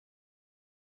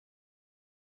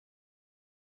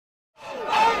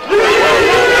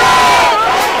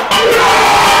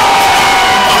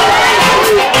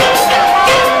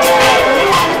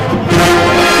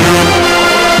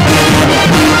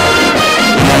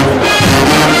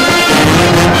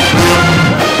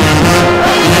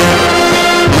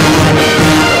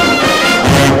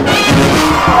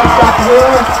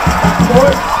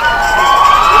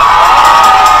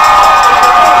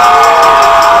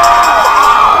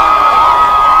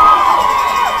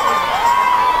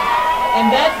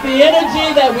The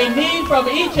energy that we need from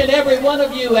each and every one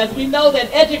of you, as we know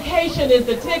that education is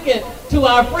the ticket to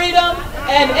our freedom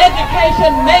and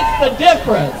education makes the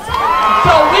difference.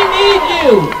 So we need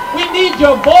you. We need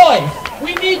your voice.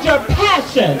 We need your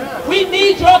passion. We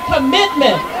need your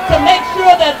commitment to make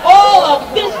sure that all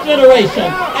of this generation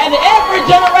and every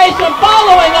generation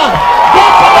following us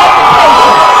gets an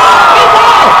education. We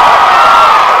know.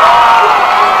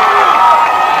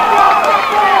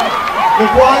 The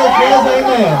choir says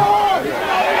amen.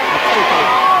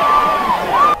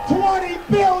 $20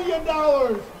 billion.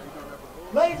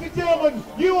 Ladies and gentlemen,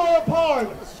 you are a part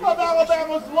of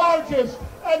Alabama's largest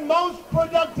and most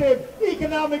productive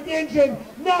economic engine.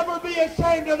 Never be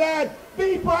ashamed of that.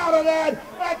 Be proud of that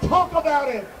and talk about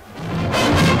it.